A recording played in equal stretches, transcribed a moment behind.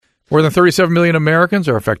More than 37 million Americans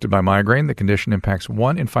are affected by migraine. The condition impacts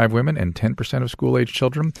 1 in 5 women and 10% of school-age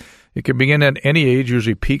children. It can begin at any age,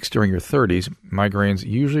 usually peaks during your 30s. Migraines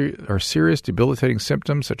usually are serious, debilitating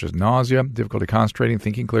symptoms such as nausea, difficulty concentrating,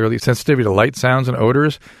 thinking clearly, sensitivity to light, sounds, and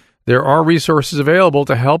odors. There are resources available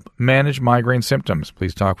to help manage migraine symptoms.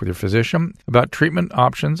 Please talk with your physician about treatment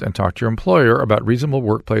options and talk to your employer about reasonable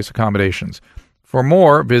workplace accommodations. For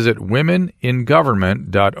more, visit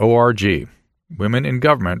womeningovernment.org.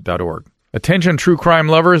 womeningovernment.org. Attention true crime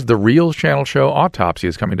lovers, the Real Channel show Autopsy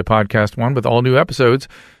is coming to Podcast One with all new episodes.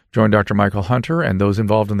 Join Dr. Michael Hunter and those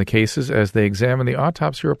involved in the cases as they examine the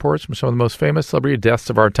autopsy reports from some of the most famous celebrity deaths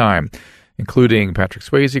of our time, including Patrick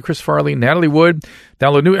Swayze, Chris Farley, Natalie Wood.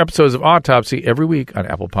 Download new episodes of Autopsy every week on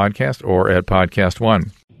Apple Podcast or at Podcast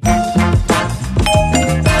One.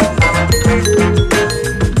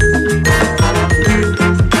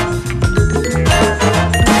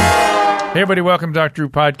 Hey, everybody, welcome to Dr. Drew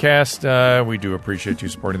Podcast. We do appreciate you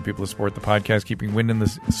supporting the people who support the podcast, keeping wind in the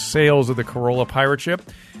sails of the Corolla pirate ship.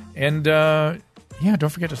 And, don't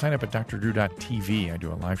forget to sign up at drdrew.tv. I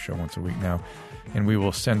do a live show once a week now, and we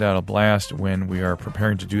will send out a blast when we are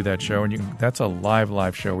preparing to do that show. And that's a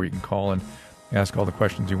live show where you can call and ask all the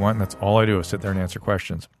questions you want, and that's all I do is sit there and answer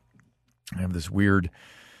questions. I have this weird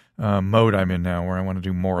mode I'm in now where I want to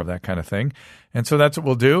do more of that kind of thing. And so that's what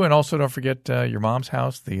we'll do. And also don't forget Your Mom's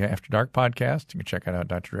House, the After Dark podcast. You can check it out,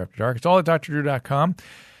 Dr. Drew After Dark. It's all at drdrew.com.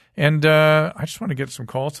 And I just want to get some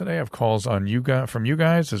calls today. I have calls on from you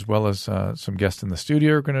guys as well as some guests in the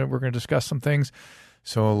studio. We're going to discuss some things.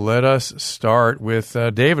 So let us start with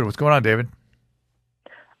David. What's going on, David?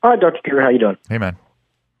 Hi, Dr. Drew. How you doing? Hey, man.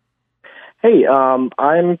 Hey,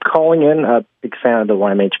 I'm calling in, a big fan of the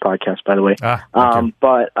YMH podcast, by the way.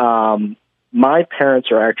 But my parents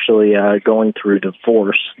are actually going through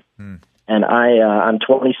divorce, and I'm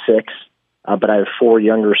 26, but I have 4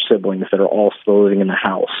 younger siblings that are all still living in the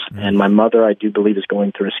house. And my mother, I do believe, is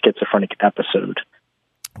going through a schizophrenic episode.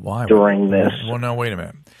 Why? During this. Well, now, wait a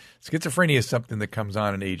minute. Schizophrenia is something that comes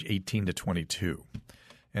on at age 18 to 22,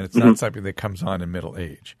 and it's not something that comes on in middle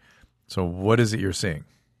age. So what is it you're seeing?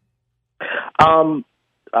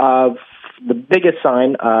 The biggest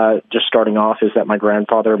sign, just starting off, is that my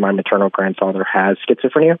maternal grandfather, has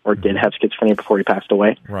schizophrenia, or did have schizophrenia before he passed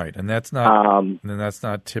away. Right, and that's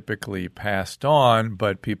not typically passed on,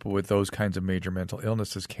 but people with those kinds of major mental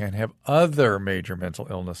illnesses can have other major mental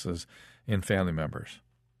illnesses in family members.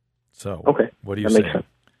 So, what do you say? Makes sense.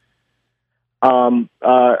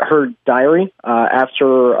 Her diary,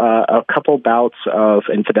 after a couple bouts of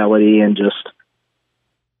infidelity and just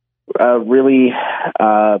really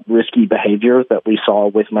risky behavior that we saw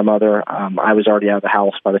with my mother. I was already out of the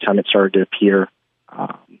house by the time it started to appear.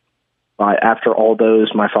 But after all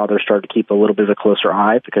those, my father started to keep a little bit of a closer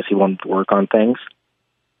eye because he wanted to work on things.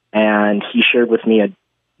 And he shared with me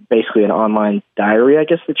basically an online diary, I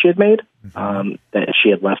guess, that she had made, that she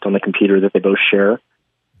had left on the computer that they both share,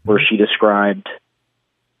 where she described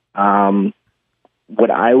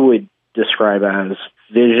what I would describe as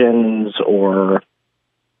visions or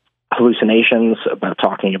hallucinations, about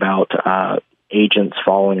talking about agents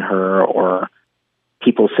following her or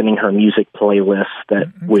people sending her music playlists that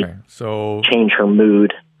would change her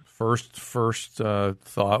mood. First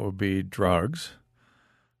thought would be drugs.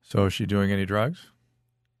 So is she doing any drugs?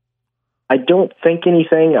 I don't think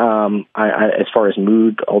anything. As far as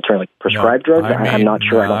mood altering, like prescribed drugs, I'm not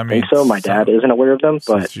sure. I don't think so. My dad isn't aware of them.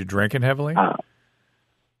 But is she drinking heavily?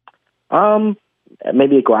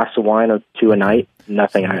 Maybe a glass of wine or 2 a night.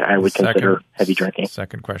 Nothing I would consider heavy drinking.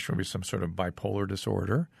 Second question would be some sort of bipolar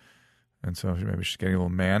disorder. And so maybe she's getting a little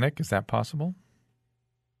manic. Is that possible?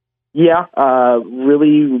 Yeah.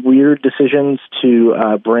 Really weird decisions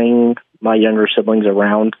to bring my younger siblings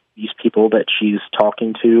around these people that she's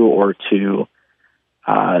talking to, or to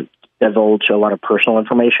divulge a lot of personal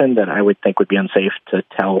information that I would think would be unsafe to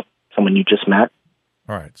tell someone you just met.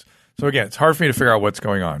 All right. So again, it's hard for me to figure out what's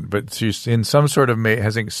going on, but she's in some sort of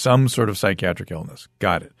having some sort of psychiatric illness.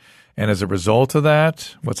 Got it. And as a result of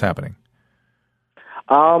that, what's happening?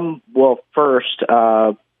 Well, first,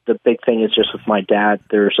 the big thing is just with my dad,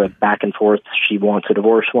 there's a back and forth. She wants a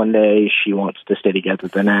divorce one day. She wants to stay together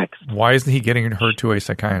the next. Why isn't he getting her to a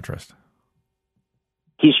psychiatrist?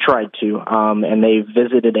 He's tried to, and they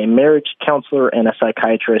visited a marriage counselor and a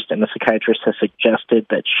psychiatrist, and the psychiatrist has suggested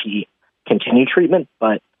that she continue treatment,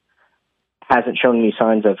 but hasn't shown any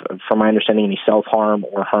signs of, from my understanding, any self-harm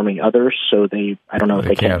or harming others. So I don't know if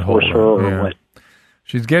they can't force her or what.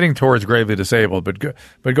 She's getting towards gravely disabled, but go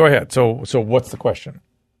ahead. So what's the question?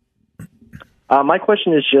 My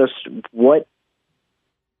question is just, what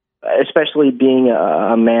especially being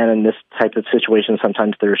a man in this type of situation,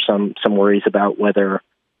 sometimes there's some worries about whether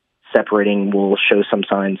separating will show some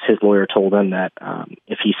signs. His lawyer told him that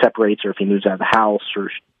if he separates or if he moves out of the house or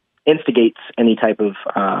instigates any type of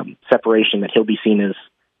separation, that he'll be seen as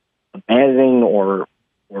abandoning or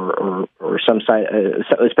some side,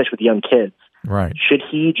 especially with young kids. Right. Should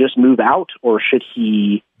he just move out, or should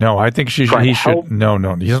he? No, I think he should. No.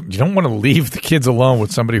 You don't want to leave the kids alone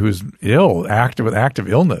with somebody who's ill, with active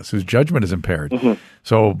illness, whose judgment is impaired. Mm-hmm.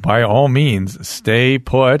 So by all means, stay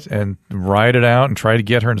put and ride it out and try to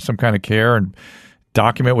get her into some kind of care and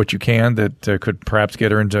document what you can that could perhaps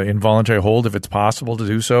get her into involuntary hold if it's possible to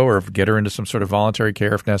do so, or get her into some sort of voluntary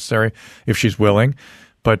care if necessary, if she's willing.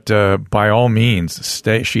 But by all means,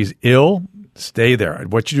 stay. She's ill. Stay there.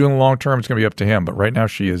 What you do in the long term is going to be up to him. But right now,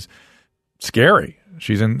 she is scary.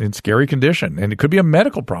 She's in scary condition, and it could be a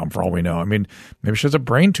medical problem for all we know. I mean, maybe she has a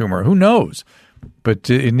brain tumor. Who knows? But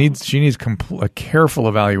she needs a careful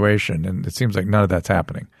evaluation, and it seems like none of that's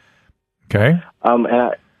happening. Okay. And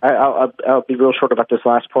I'll be real short about this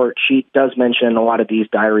last part. She does mention in a lot of these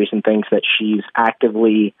diaries and things that she's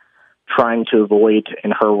actively trying to avoid,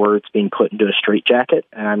 in her words, being put into a straitjacket.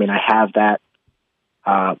 And I mean, I have that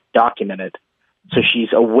documented. So she's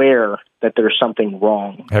aware that there's something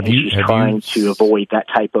wrong. She's trying to avoid that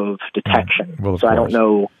type of detection. Well, so I don't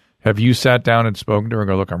know. Have you sat down and spoken to her and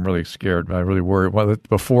go, look, I'm really scared. I really worry. Well,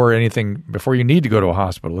 before you need to go to a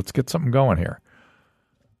hospital, let's get something going here.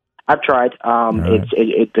 I've tried.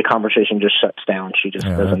 The conversation just shuts down. She just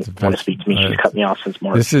doesn't want to speak to me. She's cut me off since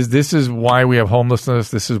March. This is why we have homelessness.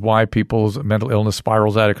 This is why people's mental illness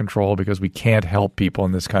spirals out of control, because we can't help people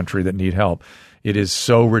in this country that need help. It is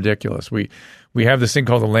so ridiculous. We have this thing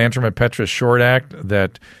called the Landrum and Petra Short Act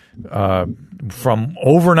that from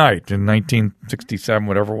overnight in 1967,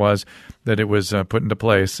 whatever it was, that it was put into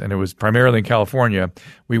place, and it was primarily in California.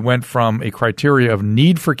 We went from a criteria of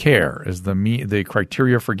need for care as the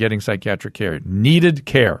criteria for getting psychiatric care. Needed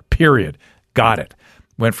care, period. Got it.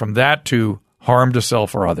 Went from that to harm to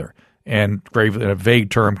self or other, and a vague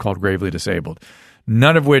term called gravely disabled.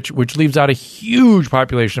 None of which leaves out a huge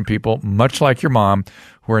population of people, much like your mom,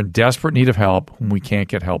 who are in desperate need of help, whom we can't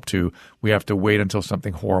get help to. We have to wait until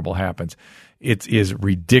something horrible happens. It is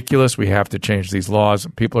ridiculous. We have to change these laws.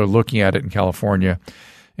 People are looking at it in California.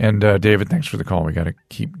 And David, thanks for the call. We got to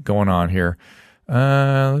keep going on here.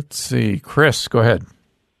 Let's see. Chris, go ahead.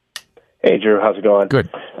 Hey, Drew. How's it going?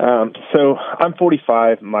 Good. So I'm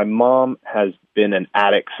 45. My mom has been an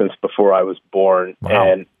addict since before I was born.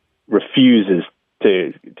 Wow. And refuses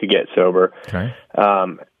to get sober. Okay.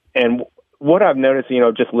 And what I've noticed,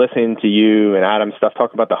 just listening to you and Adam's stuff,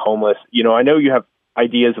 talk about the homeless, I know you have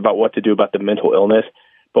ideas about what to do about the mental illness,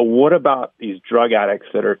 but what about these drug addicts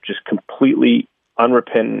that are just completely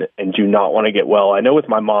unrepentant and do not want to get well? I know with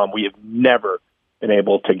my mom, we have never been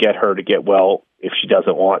able to get her to get well if she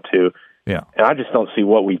doesn't want to. Yeah. And I just don't see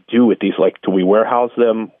what we do with these. Like, do we warehouse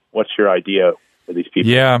them? What's your idea for these people?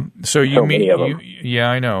 Yeah. So many of them. Yeah,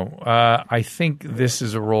 I know. I think this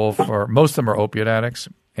is a role for most of them are opiate addicts.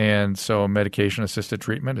 And so medication-assisted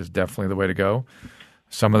treatment is definitely the way to go.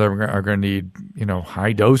 Some of them are going to need,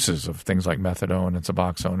 high doses of things like methadone and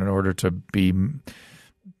Suboxone in order to be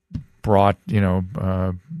brought,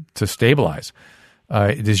 to stabilize.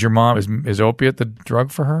 Is your mom is opiate the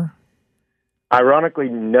drug for her? Ironically,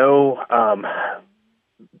 no.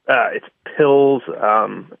 It's pills,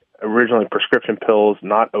 originally prescription pills,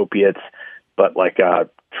 not opiates, but like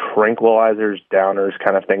tranquilizers, downers,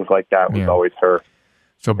 kind of things like that was always her.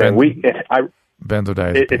 So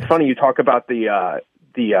benzodiazepines. It's funny you talk about the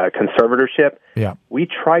conservatorship. Yeah, we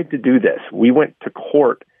tried to do this. We went to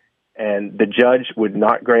court, and the judge would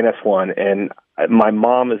not grant us one. And my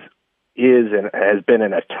mom is and has been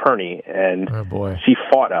an attorney, and she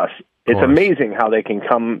fought us. It's amazing how they can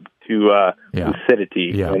come to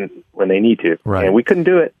lucidity when they need to. Right. And we couldn't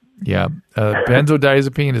do it. Yeah,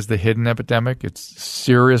 benzodiazepine is the hidden epidemic. It's a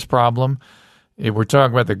serious problem. We're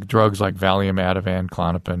talking about the drugs like Valium, Ativan,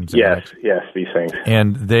 Klonopin. Yes, these things.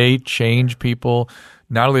 And they change people.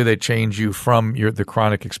 Not only do they change you from the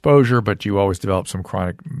chronic exposure, but you always develop some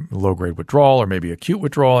chronic low-grade withdrawal or maybe acute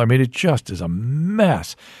withdrawal. I mean, it just is a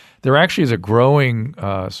mess. There actually is a growing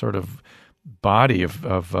sort of body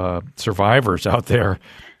of survivors out there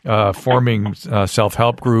forming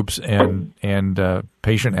self-help groups and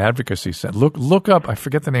patient advocacy. Look up, I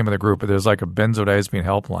forget the name of the group, but there's like a benzodiazepine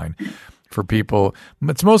helpline for people.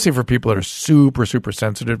 It's mostly for people that are super, super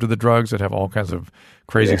sensitive to the drugs that have all kinds of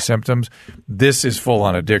crazy symptoms. This is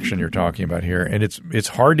full-on addiction you're talking about here, and it's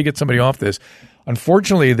hard to get somebody off this.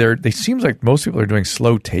 Unfortunately, they seems like most people are doing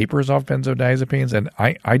slow tapers off benzodiazepines, and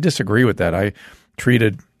I disagree with that. I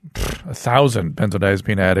treated 1,000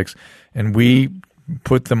 benzodiazepine addicts, and we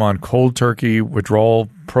put them on cold turkey withdrawal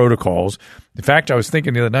protocols. In fact, I was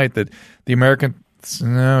thinking the other night that the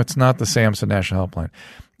no, it's not the SAMHSA National Helpline.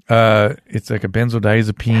 It's like a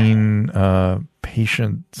benzodiazepine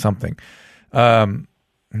patient something. No,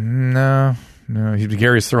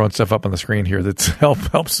 Gary's throwing stuff up on the screen here that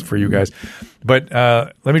helps for you guys. But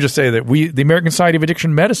let me just say that the American Society of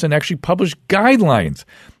Addiction Medicine actually published guidelines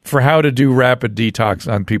for how to do rapid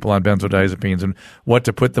detox on people on benzodiazepines and what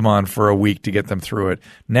to put them on for a week to get them through it.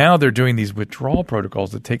 Now they're doing these withdrawal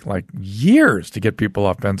protocols that take like years to get people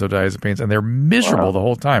off benzodiazepines, and they're miserable the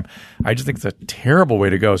whole time. I just think it's a terrible way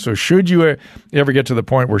to go. So should you ever get to the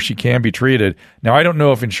point where she can be treated, now I don't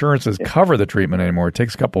know if insurances cover the treatment anymore. It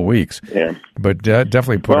takes a couple of weeks. Yeah. But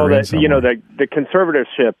definitely put her in somewhere. The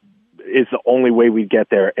conservatorship is the only way we get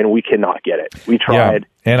there, and we cannot get it. We tried.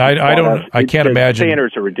 Yeah. And I can't imagine.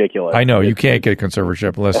 Standards are ridiculous. I know you can't get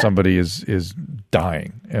conservatorship unless somebody is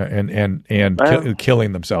dying and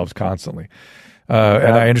killing themselves constantly.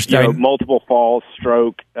 And I understand multiple falls,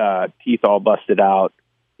 stroke, teeth all busted out.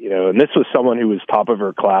 And this was someone who was top of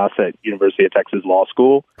her class at University of Texas Law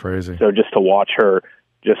School. Crazy. So just to watch her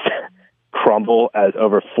just crumble as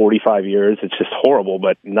over 45 years, it's just horrible.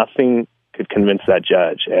 But nothing could convince that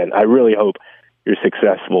judge, and I really hope you're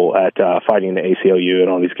successful at fighting the ACLU and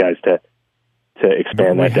all these guys to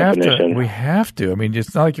expand that definition. We have to. I mean,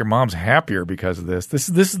 it's not like your mom's happier because of this. This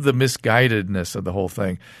is the misguidedness of the whole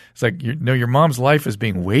thing. It's like your mom's life is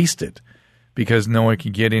being wasted because no one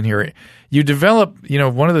can get in here. You develop,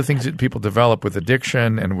 one of the things that people develop with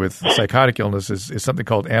addiction and with psychotic illness is something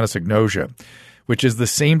called anosognosia, which is the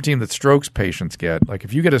same thing that strokes patients get. Like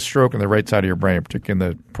if you get a stroke in the right side of your brain, particularly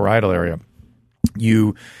in the parietal area,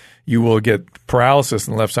 you will get paralysis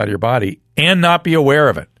in the left side of your body and not be aware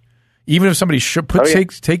of it. Even if somebody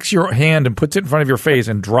takes your hand and puts it in front of your face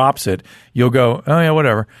and drops it, you'll go, oh yeah,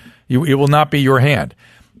 whatever. It will not be your hand.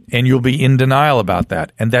 And you'll be in denial about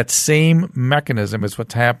that. And that same mechanism is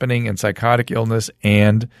what's happening in psychotic illness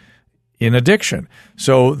and in addiction.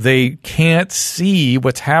 So they can't see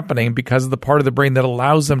what's happening because of the part of the brain that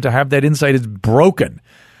allows them to have that insight is broken.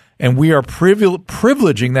 And we are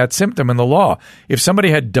privileging that symptom in the law. If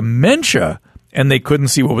somebody had dementia and they couldn't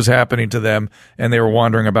see what was happening to them and they were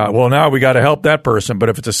wondering about, well, now we got to help that person. But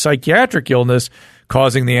if it's a psychiatric illness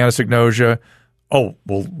causing the anosognosia,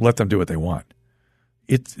 we'll let them do what they want.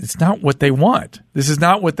 It's not what they want. This is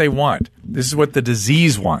not what they want. This is what the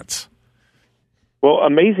disease wants. Well,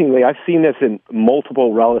 amazingly, I've seen this in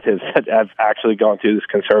multiple relatives that have actually gone through this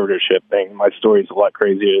conservatorship thing. My story is a lot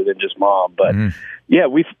crazier than just mom. But,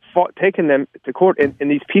 we've taken them to court, and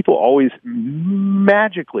these people always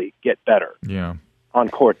magically get better on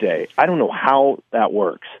court day. I don't know how that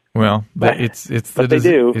works. Well, it's the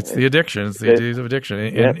do. It's the addiction. It's the disease of addiction.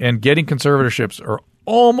 And getting conservatorships are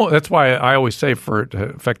almost – that's why I always say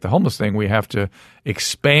to affect the homeless thing, we have to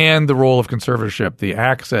expand the role of conservatorship, the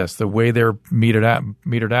access, the way they're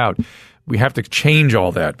metered out. We have to change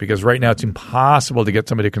all that because right now it's impossible to get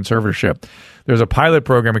somebody to conservatorship. There's a pilot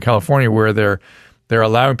program in California where they're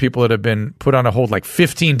allowing people that have been put on a hold like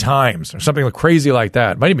 15 times or something crazy like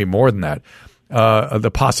that. It might even be more than that.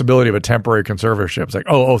 The possibility of a temporary conservatorship. It's like,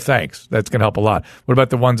 thanks. That's going to help a lot. What about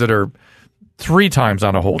the ones that are 3 times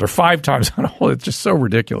on a hold or 5 times on a hold? It's just so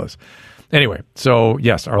ridiculous. Anyway, so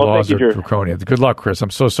yes, our laws are draconian. Good luck, Chris.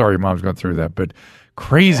 I'm so sorry your mom's going through that, but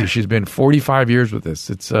crazy. She's been 45 years with this.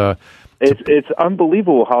 It's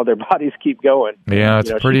unbelievable how their bodies keep going. Yeah,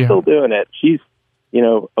 it's pretty. She's still doing it. She's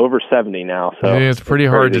over 70 now. So it's pretty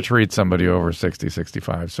hard to treat somebody over 60,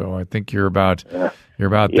 65. So I think you're about there.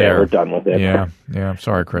 Yeah, we're done with it. Yeah. I'm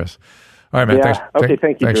sorry, Chris. All right, man. Yeah.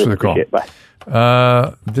 Thank you. Thanks for the call. Bye.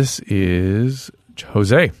 This is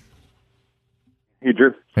Jose. Hey,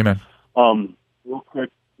 Drew. Hey, man. Real quick.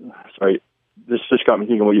 Sorry. This just got me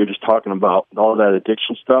thinking what you were just talking about, all that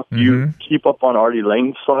addiction stuff. Do you keep up on Artie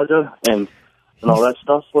Lang's saga and all that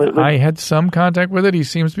stuff lately? I had some contact with it. He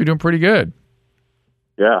seems to be doing pretty good.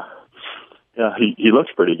 Yeah. Yeah, he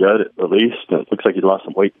looks pretty good, at least. It looks like he lost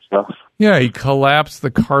some weight and stuff. Yeah, he collapsed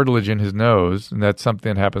the cartilage in his nose, and that's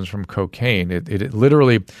something that happens from cocaine. It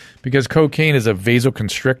literally, because cocaine is a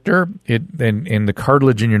vasoconstrictor, and the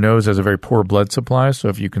cartilage in your nose has a very poor blood supply, so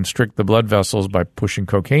if you constrict the blood vessels by pushing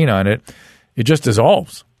cocaine on it, it just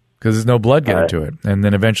dissolves because there's no blood getting to it, and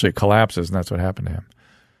then eventually it collapses, and that's what happened to him.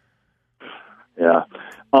 Yeah.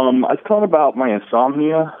 I thought about my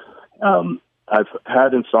insomnia. I've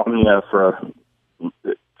had insomnia for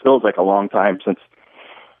it feels like a long time since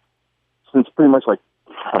pretty much like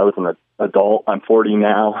I was an adult. I'm 40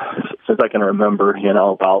 now, since I can remember,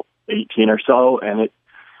 about 18 or so, and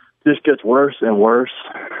just gets worse and worse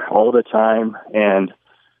all the time. And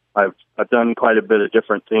I've done quite a bit of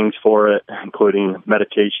different things for it, including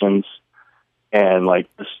medications and like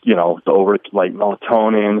this, the like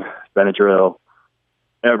melatonin, Benadryl,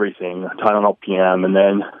 everything, Tylenol PM, and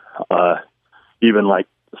then even like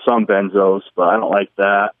some benzos, but I don't like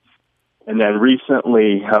that. And then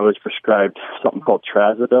recently I was prescribed something called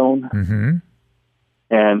trazodone. Mm-hmm.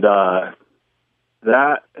 And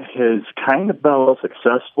that has kind of been a little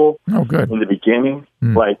successful in the beginning.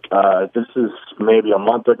 Like this is maybe a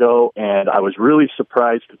month ago, and I was really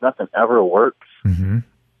surprised because nothing ever works. Mm-hmm.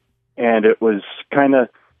 And it was kind of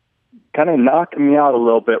knocking me out a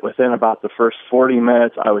little bit. Within about the first 40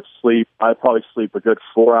 minutes, I would sleep. I'd probably sleep a good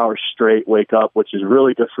 4 hours straight, wake up, which is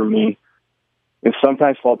really good for me, and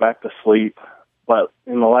sometimes fall back to sleep. But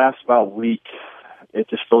in the last about week, it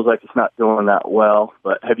just feels like it's not doing that well.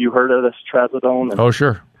 But have you heard of this trazodone? Oh,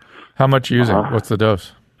 sure. How much are you using? What's the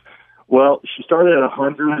dose? Well, she started at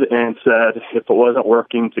 100 and said if it wasn't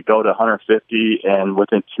working to go to 150, and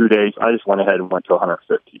within 2 days, I just went ahead and went to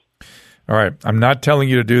 150. All right. I'm not telling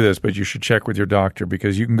you to do this, but you should check with your doctor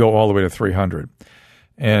because you can go all the way to 300.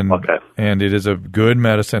 And it is a good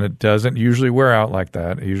medicine. It doesn't usually wear out like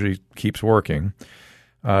that. It usually keeps working.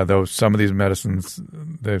 Though some of these medicines,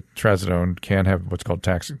 the trazodone, can have what's called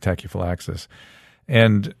tachyphylaxis.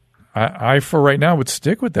 And I, for right now, would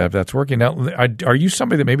stick with that if that's working. Now, are you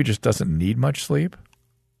somebody that maybe just doesn't need much sleep?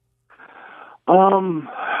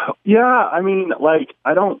 Yeah, I mean, like,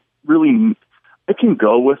 I can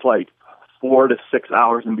go with like 4 to 6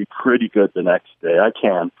 hours and be pretty good the next day. I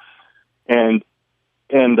can. And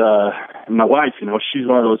my wife, she's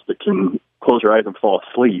one of those that can close her eyes and fall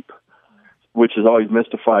asleep, which has always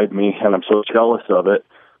mystified me, and I'm so jealous of it.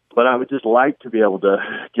 But I would just like to be able to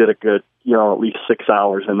get a good, at least 6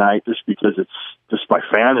 hours a night, just because it's just my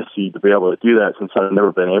fantasy to be able to do that since I've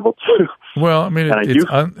never been able to. Well, I mean, I do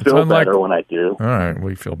feel better when I do. All right, well,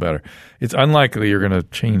 you feel better. It's unlikely you're going to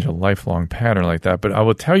change a lifelong pattern like that, but I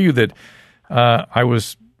will tell you that I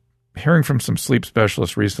was hearing from some sleep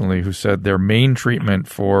specialists recently who said their main treatment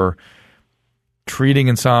for treating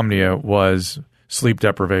insomnia was sleep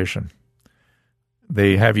deprivation.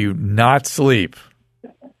 They have you not sleep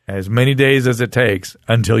as many days as it takes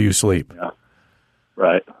until you sleep. Yeah.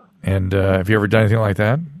 Right. And have you ever done anything like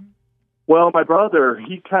that? Well, my brother,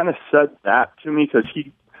 he kind of said that to me because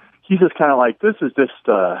he's just kind of like, this is just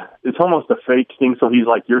it's almost a fake thing. So he's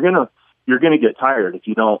like, you're gonna get tired if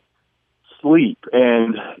you don't sleep.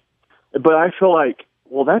 But I feel like,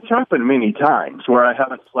 well, that's happened many times where I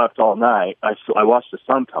haven't slept all night. I watch the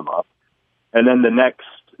sun come up, and then the next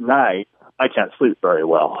night I can't sleep very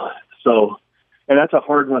well. So, and that's a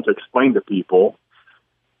hard one to explain to people.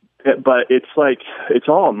 But it's like, it's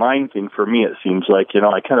all a mind thing for me, it seems like.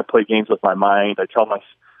 I kind of play games with my mind.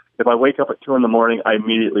 If I wake up at 2 a.m, I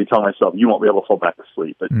immediately tell myself, you won't be able to fall back to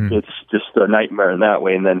sleep. It's just a nightmare in that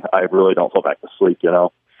way, and then I really don't fall back to sleep,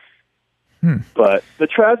 But the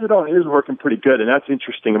trazodone is working pretty good, and that's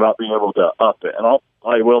interesting about being able to up it. And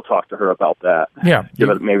I will talk to her about that. Yeah, give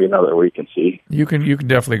it maybe another week and see. You can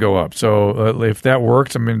definitely go up. So if that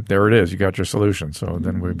works, I mean, there it is. You got your solution. So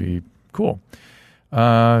then we'd be cool.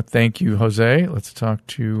 Thank you, Jose. Let's talk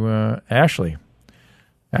to Ashley.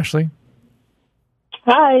 Ashley?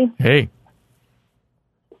 Hi. Hey.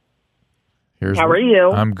 How are you?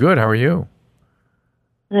 I'm good. How are you?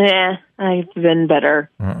 Yeah, I've been better.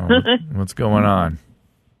 What's going on?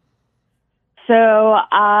 So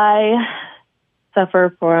I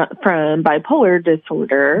suffer from bipolar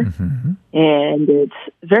disorder, and it's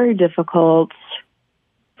very difficult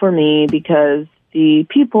for me because the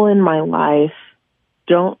people in my life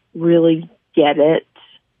don't really get it.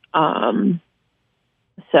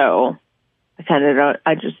 So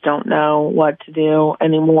I just don't know what to do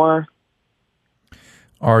anymore.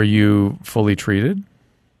 Are you fully treated?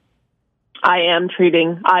 I am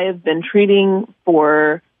treating. I have been treating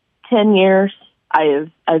for 10 years.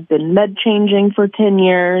 I've been med changing for 10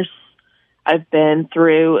 years. I've been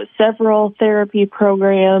through several therapy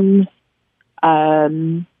programs.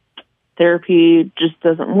 Therapy just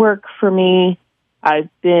doesn't work for me. I've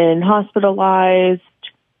been hospitalized.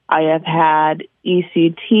 I have had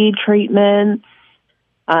ECT treatments.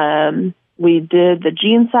 We did the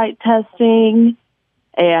gene site testing,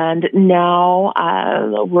 and now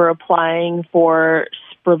we're applying for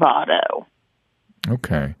Spravato.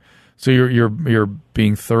 Okay, so you're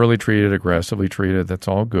being thoroughly treated, aggressively treated. That's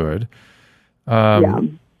all good. Yeah.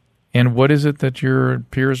 And what is it that your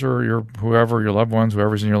peers or your loved ones,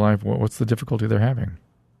 whoever's in your life, what's the difficulty they're having?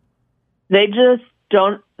 They just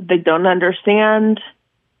don't understand.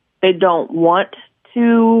 They don't want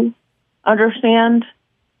to understand.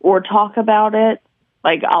 or talk about it.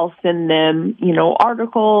 Like, I'll send them,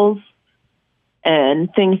 articles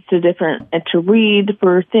and things to read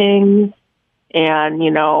for things.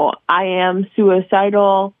 And, I am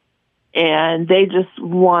suicidal, and they just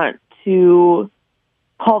want to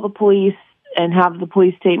call the police and have the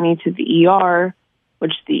police take me to the ER,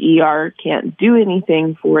 which the ER can't do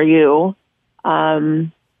anything for you.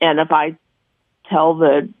 And if I tell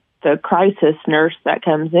the crisis nurse that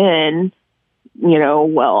comes in,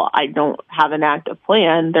 well, I don't have an active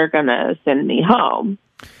plan, they're going to send me home.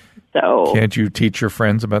 So can't you teach your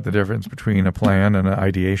friends about the difference between a plan and an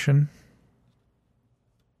ideation?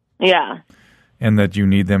 Yeah. And that you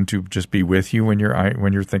need them to just be with you when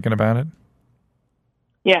you're thinking about it?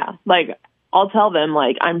 Yeah. Like, I'll tell them,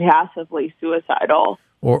 like, I'm passively suicidal.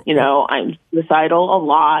 Or I'm suicidal a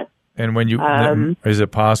lot. And when is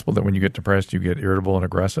it possible that when you get depressed, you get irritable and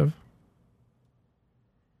aggressive?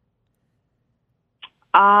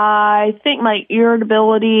 I think my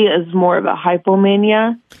irritability is more of a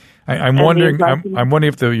hypomania. I'm wondering. I'm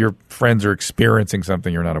wondering if your friends are experiencing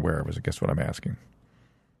something you're not aware of. Is I guess what I'm asking.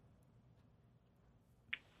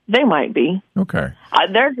 They might be. Okay.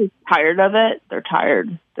 They're just tired of it. They're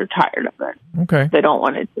tired. They're tired of it. Okay. They don't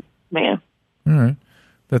want it to, man. All right.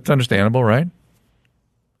 That's understandable, right?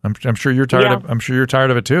 I'm sure you're tired. Yeah. I'm sure you're tired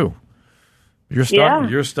of it too. You're stuck. Yeah.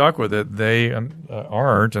 You're stuck with it. They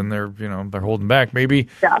aren't, and they're they're holding back. Maybe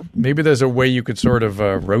there's a way you could sort of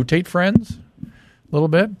rotate friends a little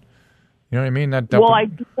bit. You know what I mean? Not well, I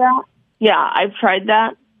do that. Yeah, I've tried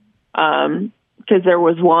that because there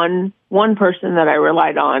was one person that I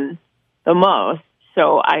relied on the most.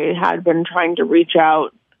 So I had been trying to reach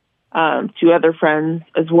out to other friends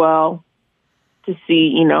as well to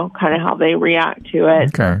see, kind of how they react to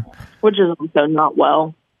it. Okay. Which is also not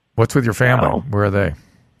well. What's with your family? So, where are they?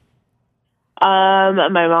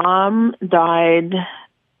 My mom died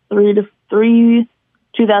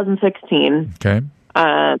 2016. Okay.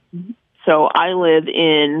 So I live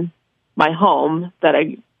in my home that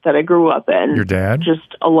I grew up in. Your dad?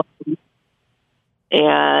 Just alone.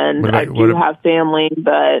 And I do have family,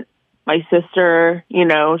 but my sister,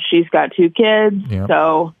 she's got 2 kids,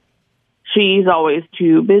 so she's always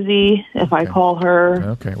too busy if I call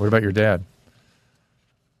her. Okay. What about your dad?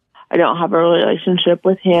 I don't have a relationship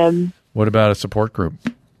with him. What about a support group?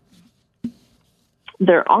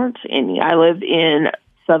 There aren't any. I live in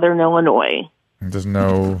Southern Illinois. There's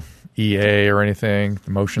no EA or anything,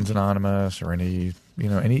 Emotions Anonymous or any.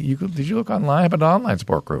 Did you look online about an online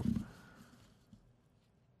support group?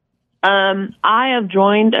 I have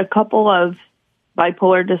joined a couple of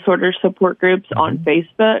bipolar disorder support groups on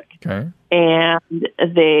Facebook. Okay. And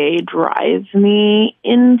they drive me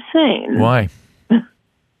insane. Why?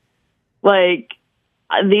 Like,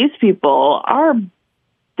 these people are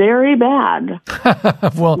very bad.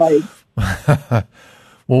 Well,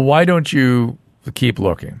 well, why don't you keep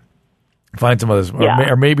looking? Find some others,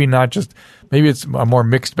 or maybe not just. Maybe it's a more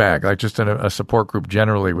mixed bag, like just in a support group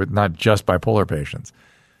generally with not just bipolar patients,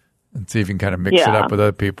 and see if you can kind of mix it up with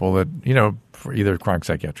other people that for either chronic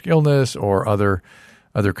psychiatric illness or other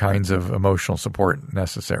kinds of emotional support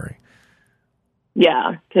necessary.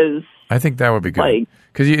 Yeah, because I think that would be good.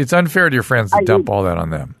 Because it's unfair to your friends to dump all that on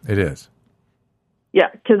them. It is. Yeah,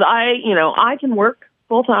 because I can work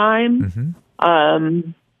full time.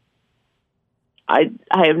 Mm-hmm. I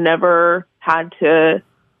have never had to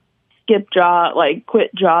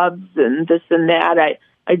quit jobs and this and that.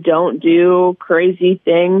 I don't do crazy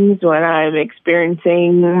things when I'm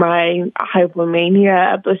experiencing my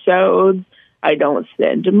hypomania episodes. I don't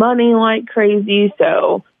spend money like crazy,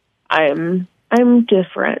 so I'm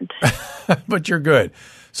different. But you're good.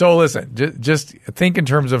 So listen, just think in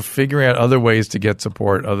terms of figuring out other ways to get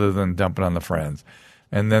support other than dumping on the friends.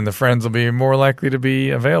 And then the friends will be more likely to be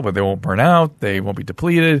available. They won't burn out. They won't be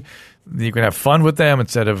depleted. You can have fun with them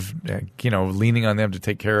instead of leaning on them to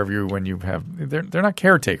take care of you when you have. They're not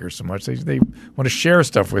caretakers so much. They want to share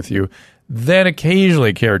stuff with you. Then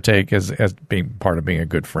occasionally caretake as being part of being a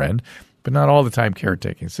good friend, but not all the time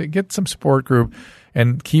caretaking. So get some support group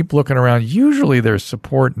and keep looking around. Usually there's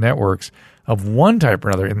support networks of one type or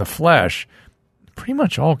another in the flesh. Pretty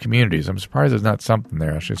much all communities. I'm surprised there's not something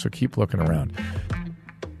there actually. So keep looking around.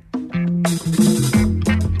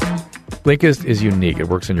 Blinkist is unique. It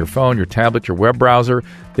works on your phone, your tablet, your web browser.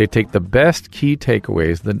 They take the best key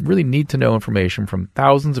takeaways, the really need-to-know information from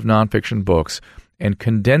thousands of nonfiction books and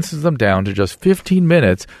condenses them down to just 15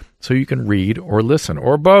 minutes so you can read or listen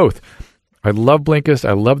or both. I love Blinkist.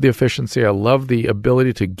 I love the efficiency. I love the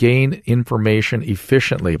ability to gain information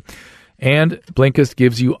efficiently. And Blinkist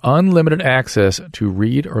gives you unlimited access to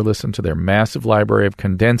read or listen to their massive library of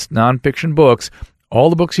condensed nonfiction books all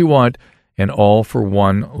the books you want, and all for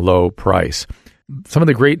one low price. Some of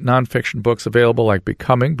the great nonfiction books available, like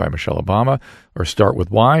Becoming by Michelle Obama, or Start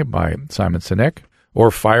With Why by Simon Sinek,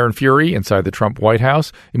 or Fire and Fury Inside the Trump White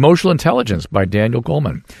House, Emotional Intelligence by Daniel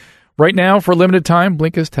Goleman. Right now, for a limited time,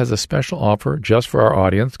 Blinkist has a special offer just for our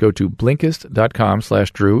audience. Go to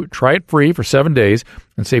Blinkist.com/Drew. Try it free for 7 days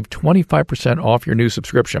and save 25% off your new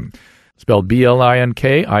subscription. Spelled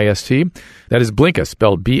Blinkist. That is Blinkist,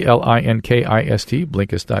 spelled Blinkist.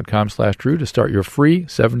 Blinkist.com/Drew to start your free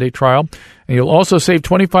 7-day trial. And you'll also save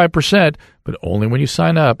 25%, but only when you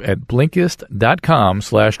sign up at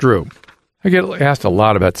Blinkist.com/Drew. I get asked a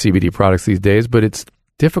lot about CBD products these days, but it's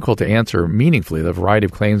difficult to answer meaningfully. The variety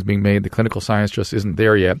of claims being made, the clinical science just isn't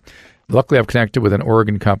there yet. Luckily, I've connected with an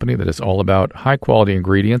Oregon company that is all about high-quality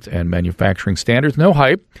ingredients and manufacturing standards. No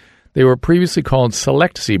hype. They were previously called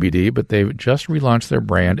Select CBD, but they've just relaunched their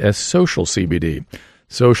brand as Social CBD.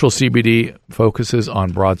 Social CBD focuses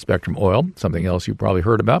on broad-spectrum oil, something else you've probably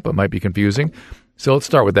heard about but might be confusing. So let's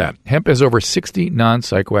start with that. Hemp has over 60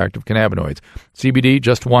 non-psychoactive cannabinoids. CBD,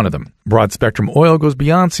 just one of them. Broad-spectrum oil goes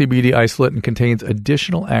beyond CBD isolate and contains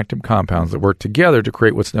additional active compounds that work together to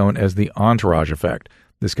create what's known as the entourage effect.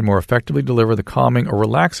 This can more effectively deliver the calming or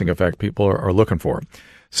relaxing effect people are looking for.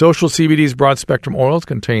 Social CBD's broad-spectrum oils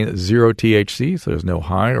contain zero THC, so there's no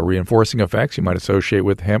high or reinforcing effects you might associate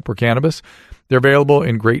with hemp or cannabis. They're available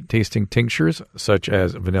in great-tasting tinctures, such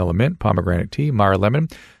as vanilla mint, pomegranate tea, Meyer lemon.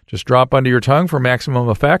 Just drop under your tongue for maximum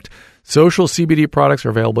effect. Social CBD products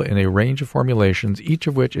are available in a range of formulations, each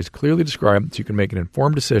of which is clearly described so you can make an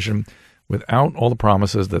informed decision without all the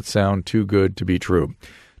promises that sound too good to be true.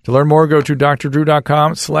 To learn more, go to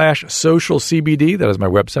drdrew.com/socialcbd. That is my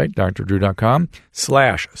website,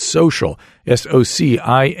 drdrew.com/social,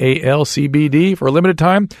 SOCIALCBD. For a limited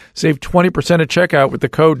time, save 20% at checkout with the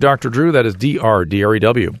code Dr. Drew. That is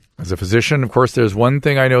DRDREW. As a physician, of course, there's one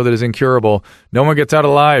thing I know that is incurable. No one gets out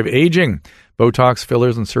alive. Aging. Botox,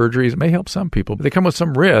 fillers, and surgeries may help some people, but they come with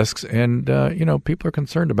some risks, and, people are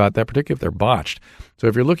concerned about that, particularly if they're botched. So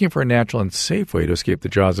if you're looking for a natural and safe way to escape the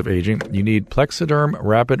jaws of aging, you need Plexiderm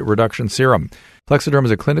Rapid Reduction Serum. Plexiderm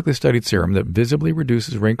is a clinically studied serum that visibly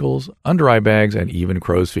reduces wrinkles, under-eye bags, and even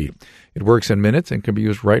crow's feet. It works in minutes and can be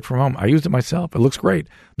used right from home. I used it myself. It looks great.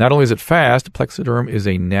 Not only is it fast, Plexiderm is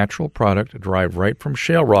a natural product derived right from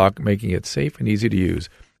shale rock, making it safe and easy to use.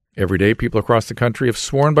 Every day, people across the country have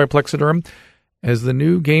sworn by Plexiderm as the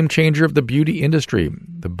new game changer of the beauty industry.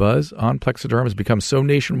 The buzz on Plexiderm has become so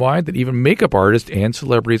nationwide that even makeup artists and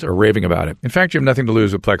celebrities are raving about it. In fact, you have nothing to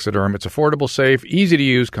lose with Plexiderm. It's affordable, safe, easy to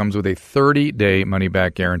use, comes with a 30-day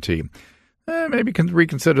money-back guarantee. Maybe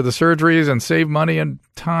reconsider the surgeries and save money and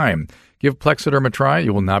time. Give Plexiderm a try.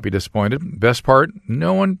 You will not be disappointed. Best part,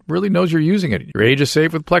 no one really knows you're using it. Your age is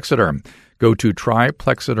safe with Plexiderm. Go to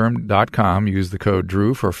tryplexiderm.com. Use the code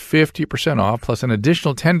DREW for 50% off plus an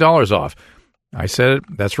additional $10 off. I said it.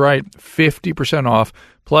 That's right. 50% off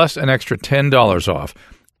plus an extra $10 off.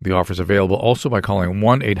 The offer is available also by calling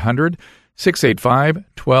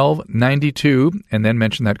 1-800-685-1292 and then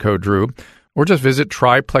mention that code DREW. Or just visit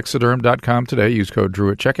tryplexiderm.com today. Use code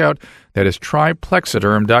DREW at checkout. That is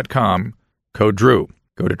tryplexiderm.com, code DREW.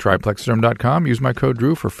 Go to tryplexiderm.com. Use my code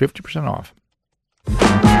DREW for 50% off.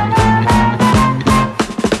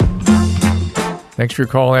 Thanks for your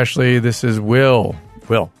call, Ashley. This is Will.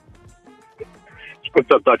 Will. What's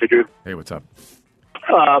up, Dr. Drew? Hey, what's up?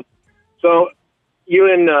 So you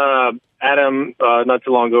and Adam not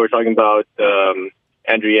too long ago were talking about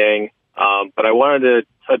Andrew Yang, but I wanted to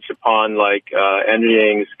touch upon Andrew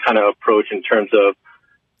Yang's kind of approach in terms of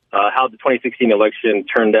how the 2016 election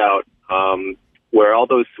turned out, where all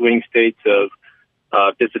those swing states of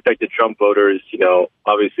disaffected Trump voters,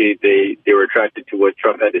 obviously they were attracted to what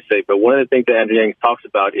Trump had to say. But one of the things that Andrew Yang talks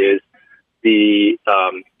about is the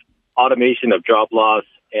automation of job loss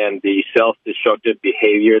and the self-destructive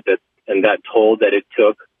behavior that toll that it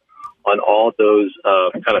took on all those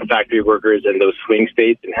kind of factory workers in those swing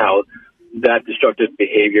states, and how that destructive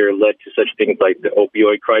behavior led to such things like the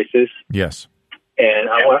opioid crisis. Yes. And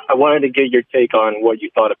I wanted to get your take on what you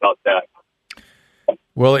thought about that.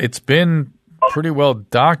 Well, it's been pretty well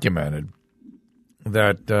documented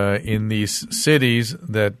that in these cities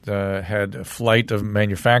that had a flight of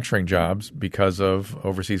manufacturing jobs because of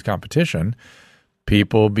overseas competition,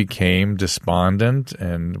 people became despondent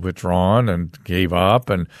and withdrawn and gave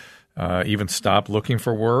up and even stopped looking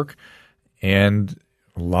for work. And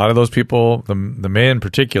a lot of those people, the men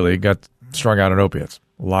particularly, got strung out on opiates.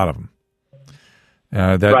 A lot of them.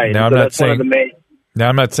 Right. Now, So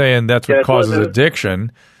I'm not saying that's what causes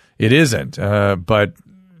addiction. It isn't. But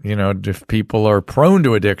if people are prone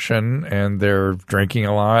to addiction and they're drinking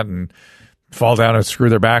a lot and fall down and screw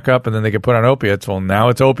their back up, and then they get put on opiates. Well, now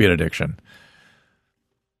it's opiate addiction.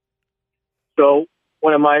 So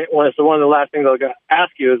one of the last things I was going to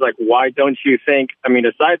ask you is, like, why don't you think, I mean,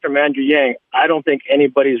 aside from Andrew Yang, I don't think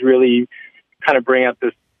anybody's really kind of bringing up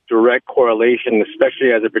this direct correlation,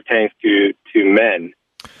 especially as it pertains to men.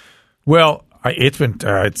 Well,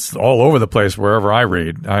 it's all over the place wherever I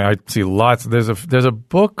read. I see lots. There's a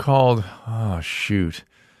book called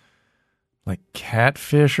like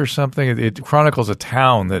Catfish or something. It chronicles a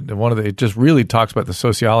town that it just really talks about the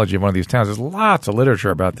sociology of one of these towns. There's lots of literature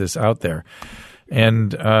about this out there,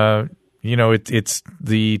 and it's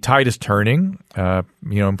the tide is turning.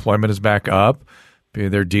 Employment is back up.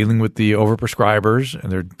 They're dealing with the overprescribers,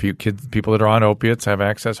 and people that are on opiates have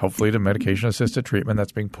access, hopefully, to medication-assisted treatment.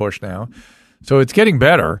 That's being pushed now. So it's getting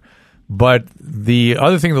better. But the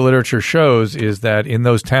other thing the literature shows is that in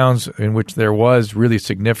those towns in which there was really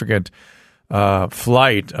significant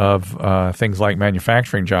flight of things like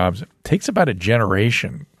manufacturing jobs, it takes about a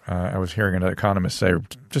generation. I was hearing an economist say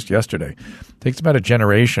just yesterday, it takes about a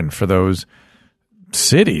generation for those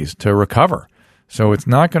cities to recover. So it's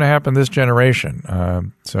not going to happen this generation.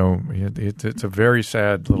 So it's a very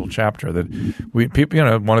sad little chapter that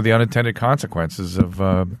one of the unintended consequences of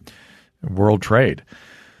world trade.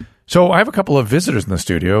 So I have a couple of visitors in the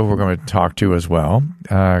studio we're going to talk to as well.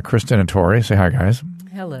 Kristen and Tory. Say hi, guys.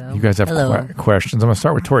 Hello. You guys have questions. I'm going to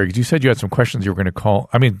start with Tory because you said you had some questions you were going to call.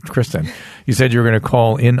 I mean, Kristen, you said you were going to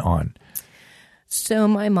call in on. So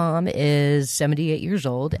my mom is 78 years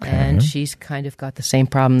old, and she's kind of got the same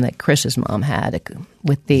problem that Chris's mom had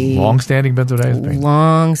with the long-standing benzodiazepine.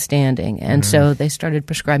 Long-standing. And so they started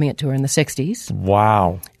prescribing it to her in the 60s.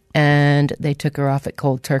 Wow. And they took her off at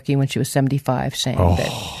cold turkey when she was 75, saying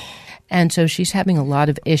that. And so she's having a lot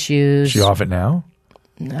of issues. Is she off it now?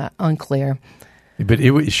 Unclear. But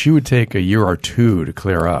she would take a year or two to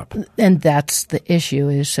clear up. And that's the issue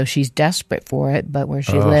is, so she's desperate for it, but where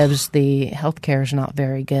she lives, the health care is not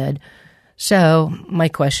very good. So my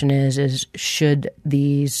question is should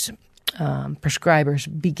these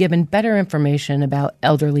prescribers be given better information about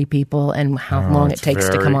elderly people and how long it takes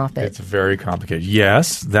to come off it? It's very complicated.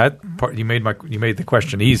 Yes, that part you made the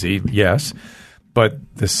question easy. Yes, but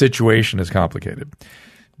the situation is complicated.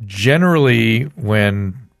 Generally,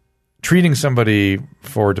 when treating somebody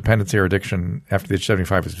for dependency or addiction after the age of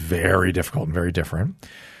 75 is very difficult and very different.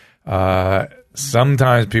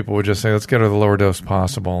 Sometimes people would just say, let's get her the lower dose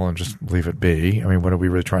possible and just leave it be. I mean, what are we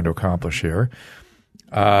really trying to accomplish here?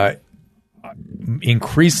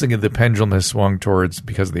 Increasingly, the pendulum has swung towards,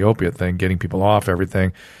 because of the opiate thing, getting people off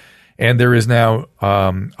everything. And there is now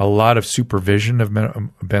a lot of supervision of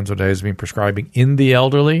benzodiazepine prescribing in the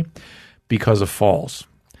elderly because of falls.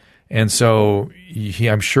 And so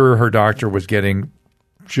I'm sure her doctor was getting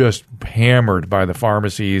just hammered by the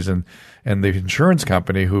pharmacies and the insurance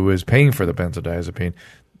company who is paying for the benzodiazepine.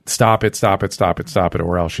 Stop it,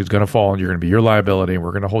 or else she's going to fall and you're going to be your liability and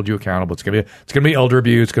we're going to hold you accountable. It's going to be elder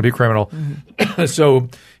abuse. It's going to be criminal. Mm-hmm. So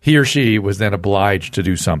he or she was then obliged to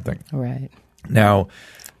do something. Right. Now,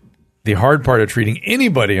 the hard part of treating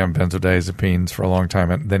anybody on benzodiazepines for a long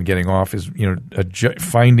time and then getting off is,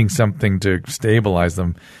 finding something to stabilize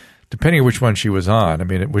them. Depending on which one she was on. I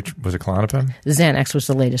mean, which was it, Klonopin? Xanax was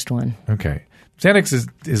the latest one. Okay. Xanax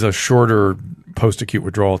is a shorter post-acute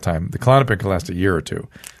withdrawal time. The Klonopin can last a year or two.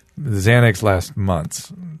 The Xanax lasts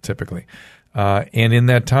months, typically. And in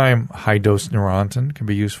that time, high-dose Neurontin can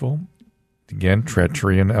be useful. Again,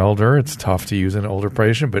 treachery in elder. It's tough to use in an older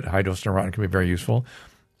patient, but high-dose Neurontin can be very useful.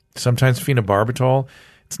 Sometimes phenobarbital,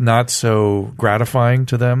 it's not so gratifying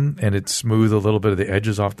to them, and it smooths a little bit of the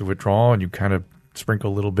edges off the withdrawal, and you kind of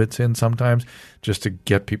sprinkle little bits in sometimes just to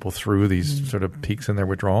get people through these sort of peaks in their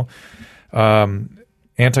withdrawal.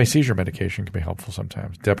 Anti-seizure medication can be helpful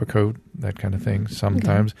sometimes. Depakote, that kind of thing.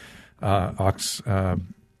 Sometimes I'm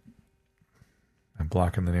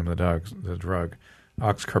blocking the name of the drug.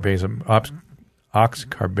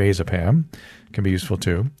 Oxcarbazepam can be useful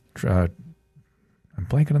too. I'm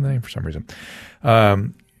blanking on the name for some reason.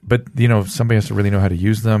 But somebody has to really know how to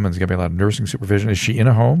use them, and there's got to be a lot of nursing supervision. Is she in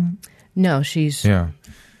a home? No, she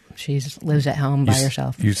lives at home by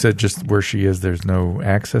herself. You said just where she is, there's no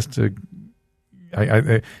access to.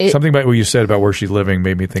 Something about what you said about where she's living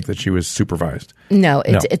made me think that she was supervised. No,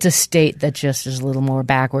 it's a state that just is a little more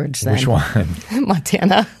backwards than which one?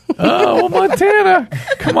 Montana. Oh, Montana!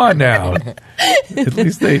 Come on now. At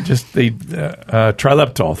least they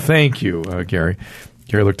triliptol. Thank you, Gary.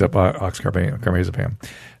 Gary looked up oxcarbazepam.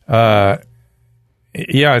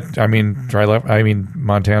 Yeah, I mean,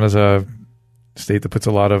 Montana's a state that puts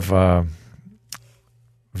a lot of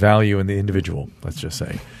value in the individual, let's just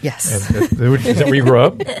say. Yes. And, is that where you grew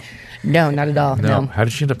up? No, not at all. No. How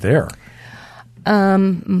did she end up there?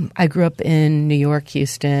 I grew up in New York,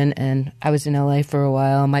 Houston, and I was in LA for a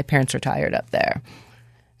while. My parents retired up there.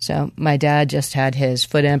 So my dad just had his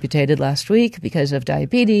foot amputated last week because of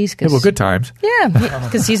diabetes. Well, good times. Yeah,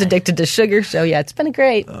 because he's addicted to sugar. So, yeah, it's been a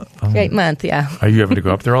great month, yeah. Are you having to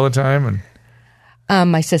go up there all the time? And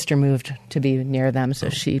my sister moved to be near them, so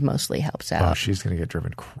she mostly helps out. Oh, she's going to get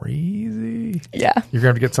driven crazy. Yeah. You're going to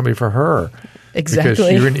have to get somebody for her.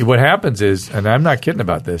 Exactly. Because what happens is, and I'm not kidding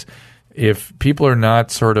about this, if people are not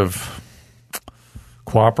sort of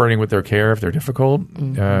cooperating with their care, if they're difficult,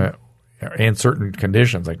 and certain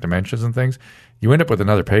conditions like dementias and things, you end up with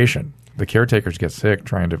another patient. The caretakers get sick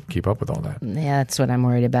trying to keep up with all that. Yeah, that's what I'm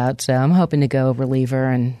worried about. So I'm hoping to go reliever,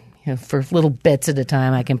 and for little bits at a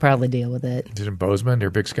time, I can probably deal with it. Is it in Bozeman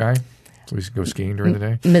near Big Sky? So we can go skiing during the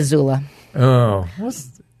day? Missoula. Oh,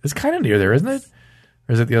 it's kind of near there, isn't it?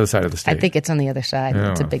 Or is it the other side of the state? I think it's on the other side.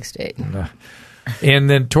 Oh. It's a big state. And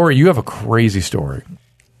then, Tory, you have a crazy story.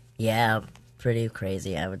 Yeah, pretty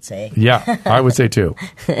crazy, I would say. Yeah, I would say too.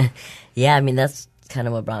 Yeah, I mean, that's kind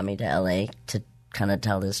of what brought me to LA, to kind of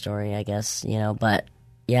tell this story, I guess, But,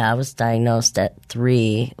 yeah, I was diagnosed at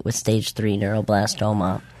 3 with stage 3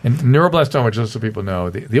 neuroblastoma. And neuroblastoma, just so people know,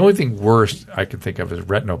 the only thing worse I can think of is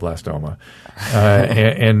retinoblastoma.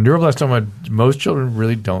 And neuroblastoma, most children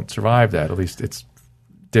really don't survive that. At least it's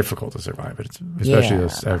difficult to survive it, especially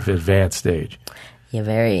at an advanced stage. Yeah,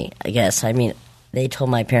 very, I guess. I mean, they told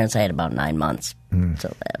my parents I had about 9 months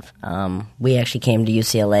to live. We actually came to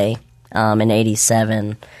UCLA in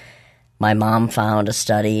 87. My mom found a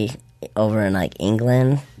study over in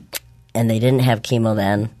England, and they didn't have chemo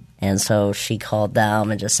then. And so she called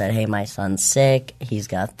down and just said, "Hey, my son's sick. He's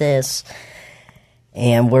got this.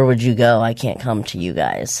 And where would you go? I can't come to you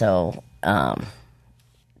guys." So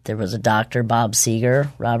there was a doctor, Robert Seeger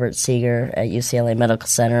at UCLA Medical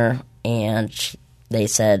Center, and they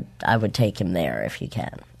said I would take him there if you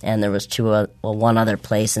can. And there was one other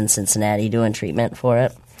place in Cincinnati doing treatment for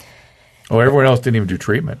it. Oh, everyone else didn't even do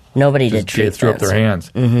treatment. Nobody did treatment. They threw up their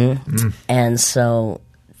hands. Mm-hmm. And so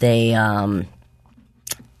they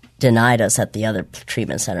denied us at the other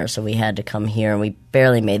treatment center, so we had to come here, and we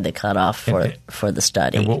barely made the cutoff for the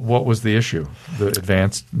study. And what was the issue? The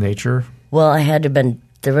advanced nature? Well, I had to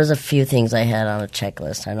there was a few things I had on a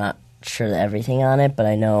checklist. I'm not sure that everything on it, but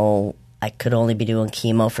I know I could only be doing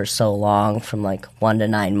chemo for so long, from 1 to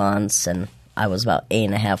 9 months, and I was about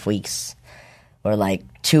 8.5 weeks, or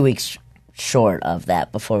 2 weeks short of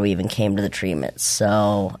that before we even came to the treatment.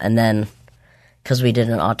 So, and then because we did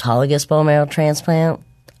an autologous bone marrow transplant,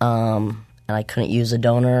 and I couldn't use a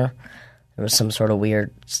donor, there was some sort of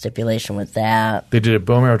weird stipulation with that. They did a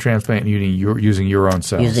bone marrow transplant using your own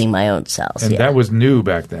cells. Using my own cells, and that was new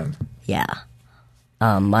back then. Yeah.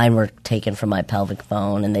 Mine were taken from my pelvic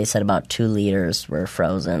bone, and they said about 2 liters were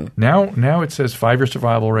frozen. Now it says 5-year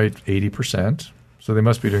survival rate 80%, so they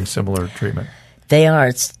must be doing similar treatment. They are.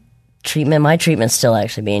 It's treatment. My treatment's still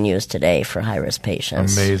actually being used today for high-risk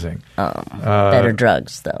patients. Amazing. Better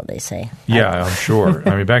drugs, though, they say. Yeah, I'm sure.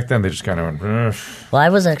 I mean, back then they just kind of went, ugh. Well, I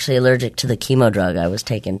was actually allergic to the chemo drug I was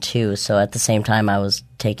taking, too, so at the same time I was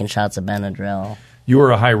taking shots of Benadryl. You were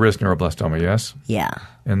a high-risk neuroblastoma, yes? Yeah.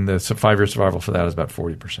 And the 5-year survival for that is about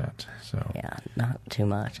 40%. So yeah, not too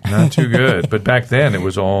much. Not too good. But back then it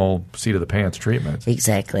was all seat-of-the-pants treatment.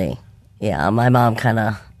 Exactly. Yeah, my mom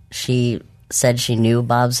she said she knew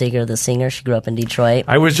Bob Seger, the singer. She grew up in Detroit.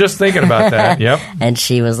 I was just thinking about that, yep. And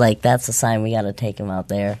she was like, that's a sign we got to take him out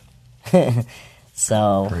there.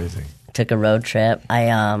 So crazy. Took a road trip.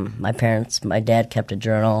 My dad kept a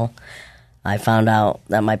journal. I found out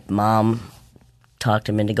that my mom talked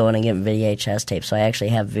him into going and getting VHS tape. So I actually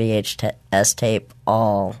have VHS tape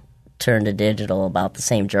all turned to digital about the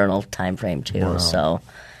same journal time frame too. Wow. So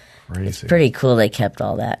crazy. It's pretty cool they kept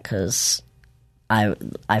all that, because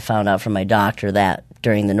I found out from my doctor that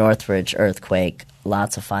during the Northridge earthquake,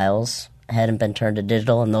 lots of files hadn't been turned to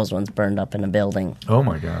digital, and those ones burned up in a building. Oh,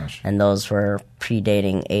 my gosh. And those were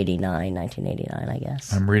predating 1989, I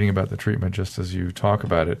guess. I'm reading about the treatment just as you talk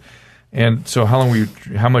about it. And so how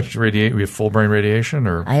much radiation? We have full brain radiation?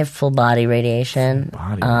 Or I have full body radiation.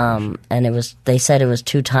 And they said it was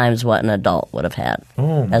 2 times what an adult would have had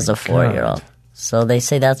as a 4-year-old. So they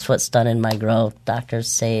say that's what stunted my growth. Doctors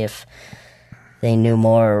say if they knew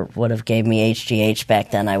more, would have gave me HGH back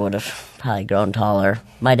then, I would have probably grown taller.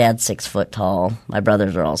 My dad's 6 foot tall. My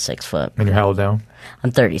brothers are all 6 foot. And you're how old now? I'm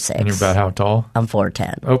 36. And you're about how tall? I'm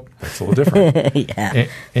 4'10". Oh, that's a little different.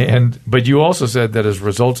 Yeah. But you also said that as a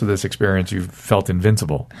result of this experience, you felt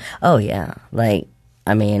invincible. Oh, yeah.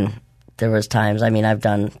 The there was times, I mean, I've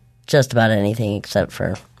done just about anything except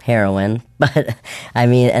for heroin. But, I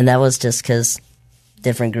mean, and that was just because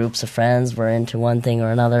different groups of friends were into one thing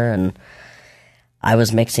or another, and I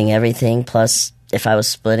was mixing everything. Plus, if I was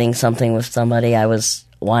splitting something with somebody, I was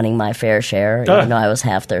wanting my fair share, even though I was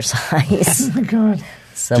half their size. Oh, my God.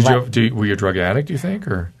 So were you a drug addict, do you think?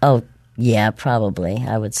 Or? Oh, yeah, probably,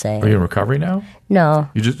 I would say. Are you in recovery now? No.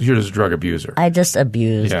 You're just a drug abuser. I just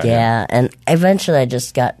abused, yeah. And eventually I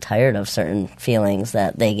just got tired of certain feelings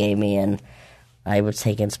that they gave me, and I was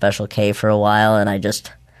taking Special K for a while, and I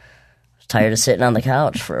just was tired of sitting on the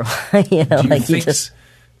couch for a while. You know,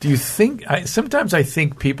 do you think sometimes I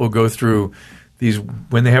think people go through these,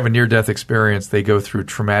 when they have a near-death experience, they go through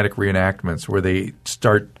traumatic reenactments where they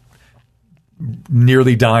start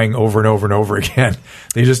nearly dying over and over and over again.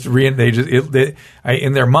 They just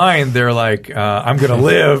in their mind they're like, I'm going to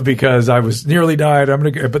live because I was nearly died.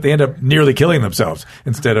 But they end up nearly killing themselves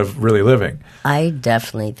instead of really living. I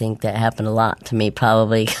definitely think that happened a lot to me,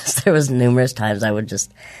 probably because there was numerous times I would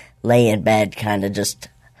just lay in bed, kind of just,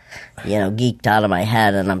 geeked out of my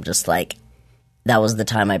head, and I'm just like, that was the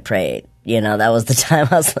time I prayed. That was the time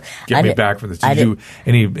I was. Get me back from this. Did you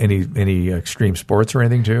do any extreme sports or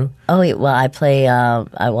anything too? Oh, well, I play. I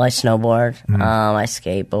snowboard. Mm-hmm. I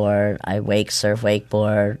skateboard. I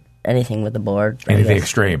wakeboard. Anything with a board. Anything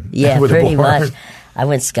extreme? Yeah, with pretty much. I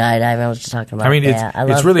went skydiving. I was just talking about. I mean,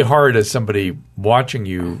 it's really hard as somebody watching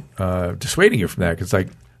you, dissuading you from that. Cause it's like,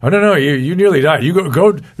 oh no, you nearly died. You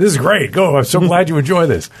go. This is great. Go. I'm so glad you enjoy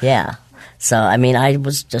this. Yeah. So I mean, I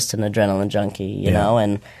was just an adrenaline junkie, you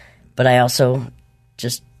know, but I also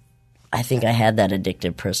I think I had that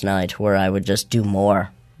addictive personality to where I would just do more.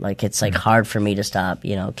 Like, it's like hard for me to stop,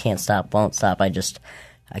 can't stop, won't stop. I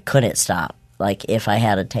couldn't stop. Like, if I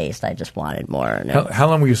had a taste, I just wanted more. And how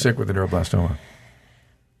long were you sick with the neuroblastoma?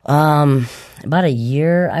 About a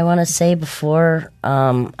year, I want to say, before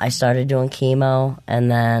I started doing chemo. And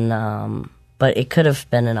then, but it could have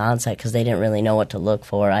been an onset because they didn't really know what to look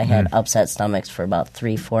for. I had upset stomachs for about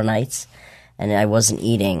 3-4 nights. And I wasn't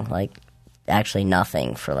eating, actually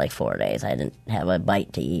nothing for 4 days. I didn't have a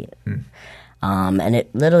bite to eat. And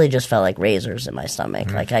it literally just felt like razors in my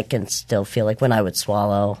stomach. Like, I can still feel when I would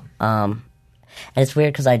swallow. And it's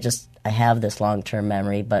weird because I have this long-term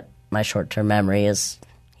memory, but my short-term memory is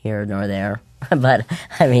here nor there. But,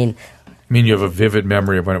 I mean... you have a vivid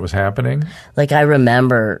memory of when it was happening? I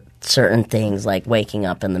remember certain things, like waking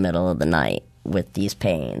up in the middle of the night with these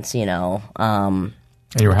pains, And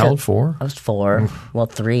you were how old, 4? I was 4. Well,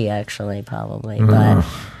 3, actually, probably. But,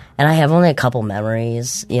 and I have only a couple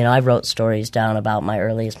memories. I wrote stories down about my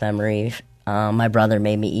earliest memory. My brother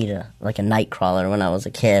made me eat a night crawler when I was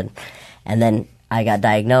a kid. And then I got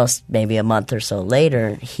diagnosed maybe a month or so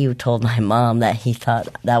later. He told my mom that he thought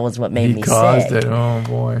that was what made me sick. He caused it. Oh,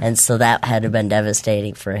 boy. And so that had to have been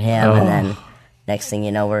devastating for him. And then next thing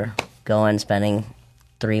you know, we're spending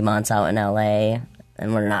 3 months out in L.A.,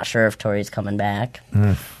 and we're not sure if Tory's coming back.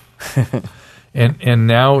 And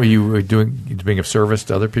now are you being of service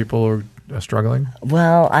to other people who are struggling?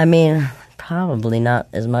 Well, I mean, probably not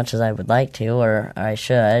as much as I would like to, or I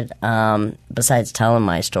should, besides telling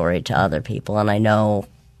my story to other people. And I know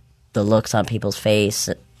the looks on people's face,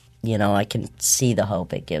 I can see the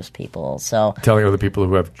hope it gives people. So telling other people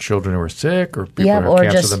who have children who are sick, or people who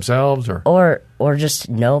have cancer themselves, or just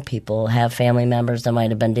know people, have family members that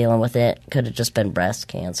might have been dealing with it. Could have just been breast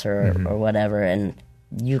cancer or whatever, and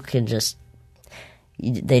you can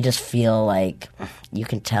they just feel like you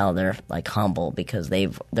can tell they're humble because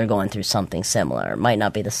they're going through something similar. It might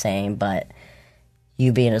not be the same, but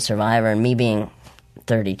you being a survivor and me being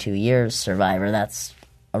 32 years survivor, that's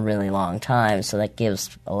a really long time. So that gives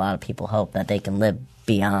a lot of people hope that they can live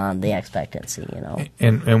beyond the expectancy,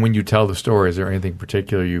 And when you tell the story, is there anything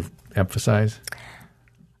particular you emphasize?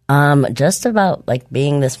 Just about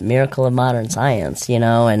being this miracle of modern science,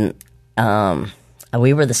 and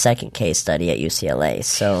we were the second case study at UCLA.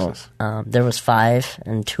 So there was 5,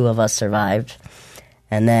 and 2 of us survived.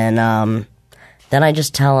 And then I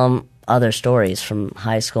just tell them other stories from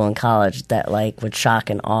high school and college that would shock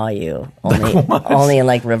and awe you, only in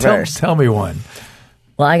reverse. Tell me one.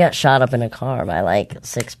 Well, I got shot up in a car by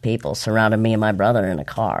 6 people, surrounded me and my brother in a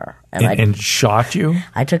car, and shot you.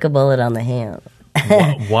 I took a bullet on the hand.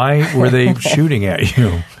 Why were they shooting at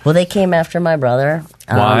you? Well, they came after my brother.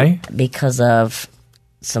 Why? Because of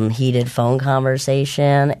some heated phone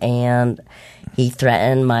conversation, and he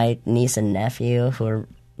threatened my niece and nephew, who were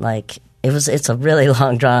it's a really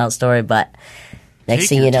long, drawn-out story, but next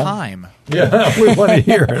thing you know... time. Yeah, we want to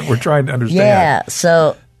hear it. We're trying to understand. Yeah,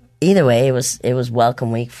 so either way, it was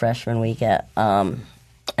welcome week, freshman week at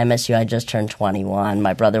MSU, I just turned 21.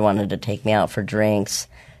 My brother wanted to take me out for drinks.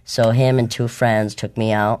 So him and 2 friends took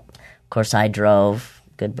me out. Of course, I drove.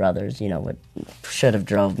 Good brothers, should have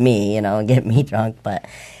drove me, and get me drunk. But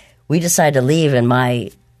we decided to leave, and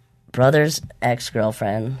my brother's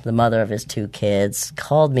ex-girlfriend, the mother of his 2 kids,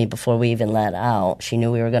 called me before we even let out. She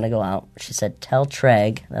knew we were going to go out. She said, tell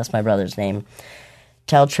Treg, that's my brother's name,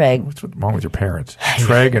 tell Treg. What's wrong with your parents?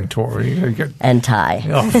 Treg and Tory. And Ty.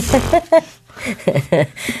 Oh.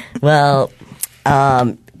 Well,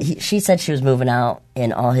 she said she was moving out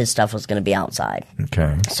and all his stuff was going to be outside.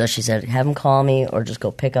 Okay. So she said, have him call me or just go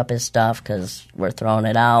pick up his stuff because we're throwing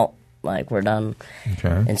it out. Like, we're done.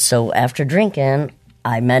 Okay. And so after drinking,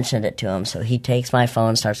 I mentioned it to him. So he takes my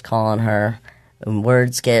phone, starts calling her. And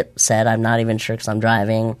words get said. I'm not even sure because I'm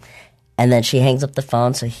driving. And then she hangs up the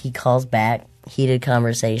phone. So he calls back, heated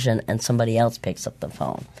conversation, and somebody else picks up the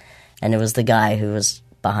phone. And it was the guy who was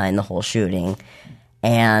behind the whole shooting.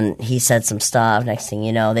 And he said some stuff. Next thing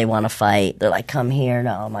you know, they want to fight. They're like, come here.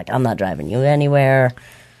 No, I'm like, I'm not driving you anywhere.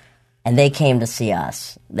 And they came to see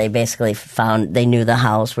us. They basically they knew the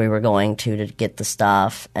house we were going to get the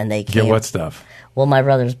stuff. And they came. Get what stuff? Well, my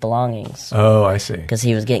brother's belongings. Oh, I see. Because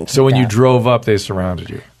he was getting kicked So when you out. drove up, they surrounded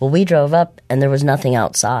you? Well, we drove up, and there was nothing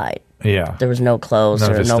outside. Yeah. There was no clothes. None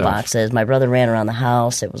There of were his no stuff. boxes. My brother ran around the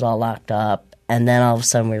house. It was all locked up. And then all of a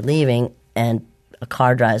sudden we're leaving, and a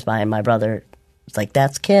car drives by, and my brother was like,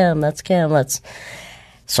 that's Kim.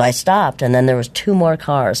 So I stopped, and then there was 2 more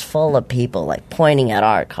cars full of people, like, pointing at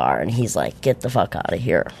our car. And he's like, get the fuck out of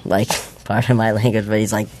here. Like, pardon my language, but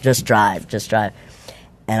he's like, just drive.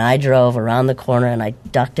 And I drove around the corner, and I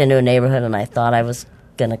ducked into a neighborhood, and I thought I was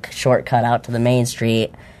going to shortcut out to the main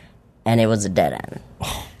street, and it was a dead end.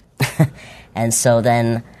 And so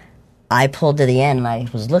then I pulled to the end, and I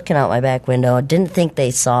was looking out my back window. I didn't think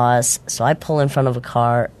they saw us, so I pull in front of a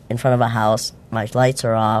car, in front of a house. My lights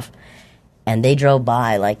are off, and they drove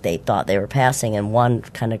by like they thought they were passing, and one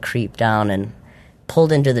kind of creeped down and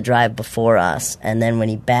pulled into the drive before us. And then when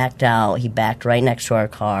he backed out, he backed right next to our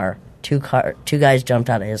car. 2 guys jumped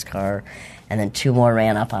out of his car, and then 2 more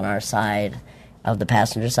ran up on our side of the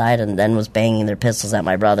passenger side and then was banging their pistols at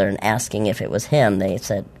my brother and asking if it was him. They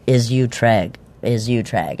said, is you Treg?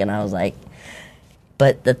 And I was like,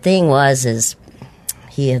 but the thing is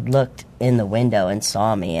he had looked in the window and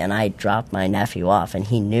saw me, and I dropped my nephew off, and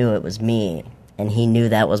he knew it was me, and he knew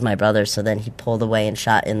that was my brother. So then he pulled away and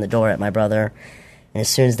shot in the door at my brother. And as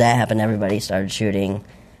soon as that happened, everybody started shooting.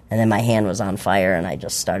 And then my hand was on fire, and I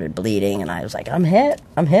just started bleeding, and I was like, I'm hit.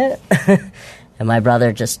 And my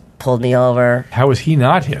brother just pulled me over. How was he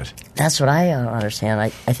not hit? That's what I don't understand. I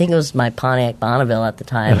think it was my Pontiac Bonneville at the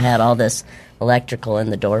time had all this electrical in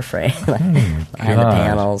the door frame, behind the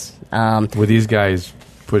panels. Were these guys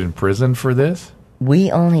put in prison for this?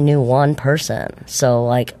 We only knew one person. So,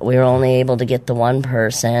 we were only able to get the one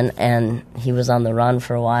person, and he was on the run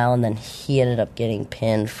for a while, and then he ended up getting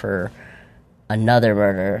pinned for another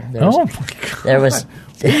murder. Oh, my God.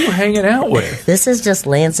 Who are you hanging out with? This is just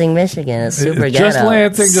Lansing, Michigan. It's super ghetto. Just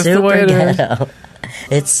Lansing, just the way it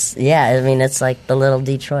is. It's like the little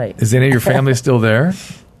Detroit. Is any of your family still there?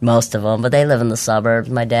 Most of them, but they live in the suburbs.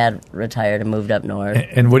 My dad retired and moved up north.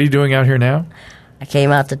 And what are you doing out here now? I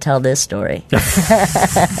came out to tell this story.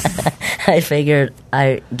 I figured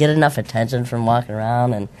I get enough attention from walking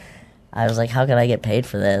around, and I was like, how could I get paid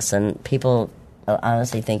for this? And people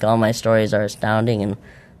honestly think all my stories are astounding, and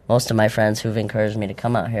most of my friends who've encouraged me to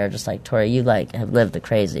come out here are just like, Tory, you have lived the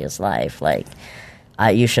craziest life.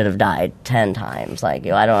 You should have died 10 times. I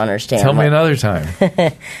don't understand. Tell me another time.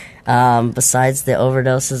 Besides the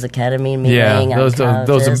overdoses of ketamine, me yeah, laying those on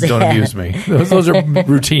don't couches. amuse me. Those are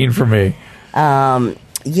routine for me.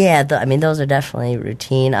 Those are definitely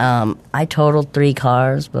routine. I totaled 3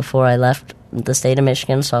 cars before I left the state of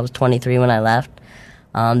Michigan, so I was 23 when I left.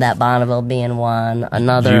 That Bonneville being one.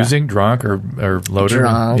 Another using, drunk, or loaded?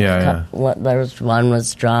 Drunk. Yeah. One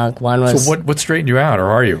was drunk. One was. So what straightened you out,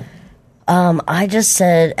 or are you? I just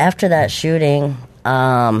said after that shooting,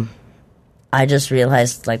 I just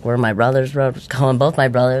realized where my brother's road was going. Both my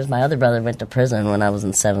brothers, my other brother went to prison when I was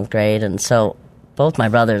in 7th grade, and so both my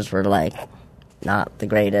brothers were not the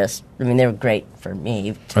greatest. I mean, they were great for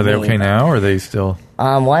me. Are they okay now, or are they still?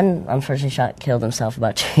 One unfortunately killed himself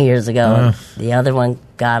about 2 years ago. The other one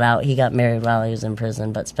got out. He got married while he was in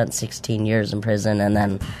prison, but spent 16 years in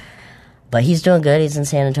prison, but he's doing good. He's in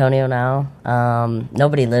San Antonio now.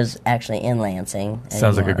 Nobody lives actually in Lansing anymore.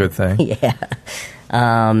 Sounds like a good thing. Yeah.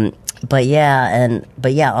 But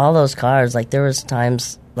all those cars, there was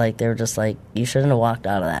times they were just you shouldn't have walked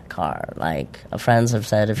out of that car. Friends have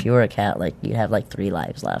said if you were a cat, you'd have 3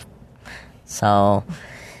 lives left. So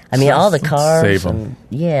I mean, all the cars. Save 'em. And,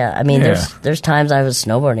 yeah, I mean, there's times I was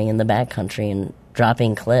snowboarding in the backcountry and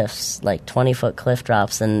dropping cliffs, like 20-foot cliff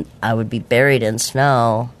drops, and I would be buried in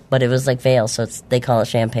snow, but it was like Vail, so they call it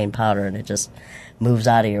champagne powder, and it just moves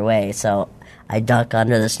out of your way. So I duck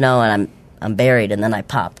under the snow, and I'm buried, and then I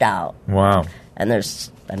popped out. Wow. And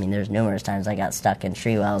there's numerous times I got stuck in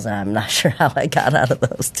tree wells, and I'm not sure how I got out of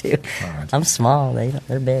those too. Right. I'm small;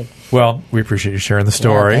 they're big. Well, we appreciate you sharing the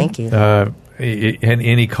story. Yeah, thank you. And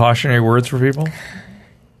any cautionary words for people?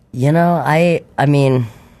 You know, I mean,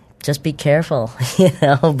 just be careful,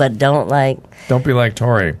 but don't be like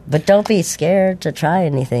Tory. But don't be scared to try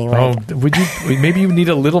anything. Would you? Maybe you need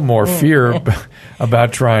a little more fear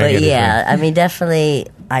about trying anything. Yeah, I mean, definitely,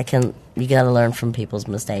 you got to learn from people's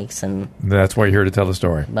mistakes, and that's why you're here to tell the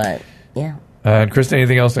story. But yeah. And Krista,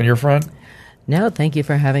 anything else on your front? No, thank you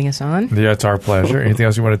for having us on. Yeah, it's our pleasure. Anything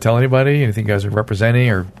else you want to tell anybody? Anything you guys are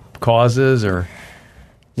representing or causes or?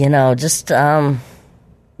 Just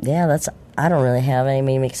that's. I don't really have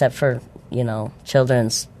any, except for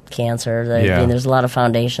children's cancer. I mean, there's a lot of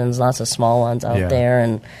foundations, lots of small ones out there,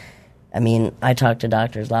 and I mean, I talk to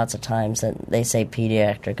doctors lots of times that they say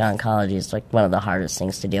pediatric oncology is like one of the hardest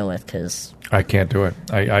things to deal with because I can't do it.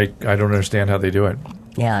 I don't understand how they do it.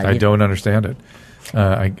 Yeah, I don't understand it.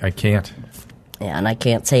 I can't. Yeah, and I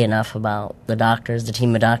can't say enough about the doctors, the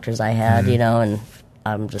team of doctors I had, and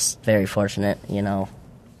I'm just very fortunate,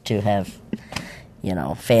 to have,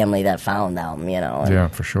 family that found them, Yeah,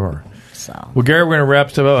 for sure. So. Well, Gary, we're going to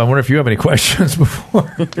wrap stuff up. I wonder if you have any questions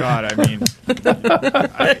before. God, I mean,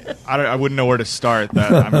 I wouldn't know where to start.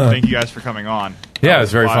 Thank you guys for coming on. Yeah, it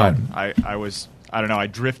was very fun. I don't know, I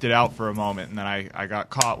drifted out for a moment, and then I got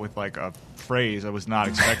caught with like a phrase I was not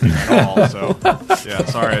expecting at all. So, yeah,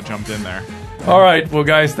 sorry I jumped in there. All right. Well,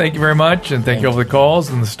 guys, thank you very much, and thank you all for the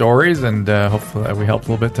calls and the stories, and hopefully we helped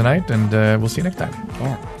a little bit tonight, and we'll see you next time.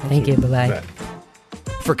 Yeah. Thank you. Bye-bye.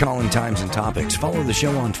 For calling times and topics, follow the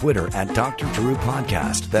show on Twitter at Dr. Drew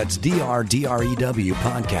Podcast. That's DRDREW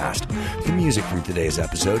Podcast. The music from today's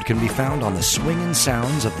episode can be found on the Swingin'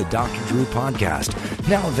 Sounds of the Dr. Drew Podcast,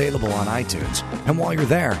 now available on iTunes. And while you're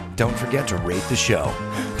there, don't forget to rate the show.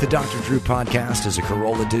 The Dr. Drew Podcast is a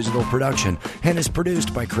Corolla Digital production and is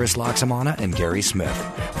produced by Chris Loxamana and Gary Smith.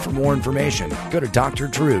 For more information, go to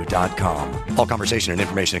drdrew.com. All conversation and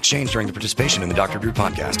information exchanged during the participation in the Dr. Drew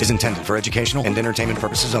Podcast is intended for educational and entertainment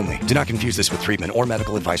purposes only. Do not confuse this with treatment or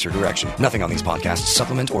medical advice or direction. Nothing on these podcasts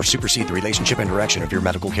supplement or supersede the relationship and direction of your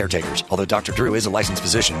medical caretakers. Although Dr. Drew is a licensed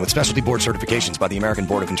physician with specialty board certifications by the American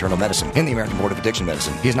Board of Internal Medicine and the American Board of Addiction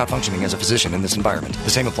Medicine, he is not functioning as a physician in this environment. The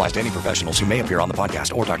same applies to any professionals who may appear on the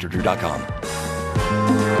podcast or drdrew.com.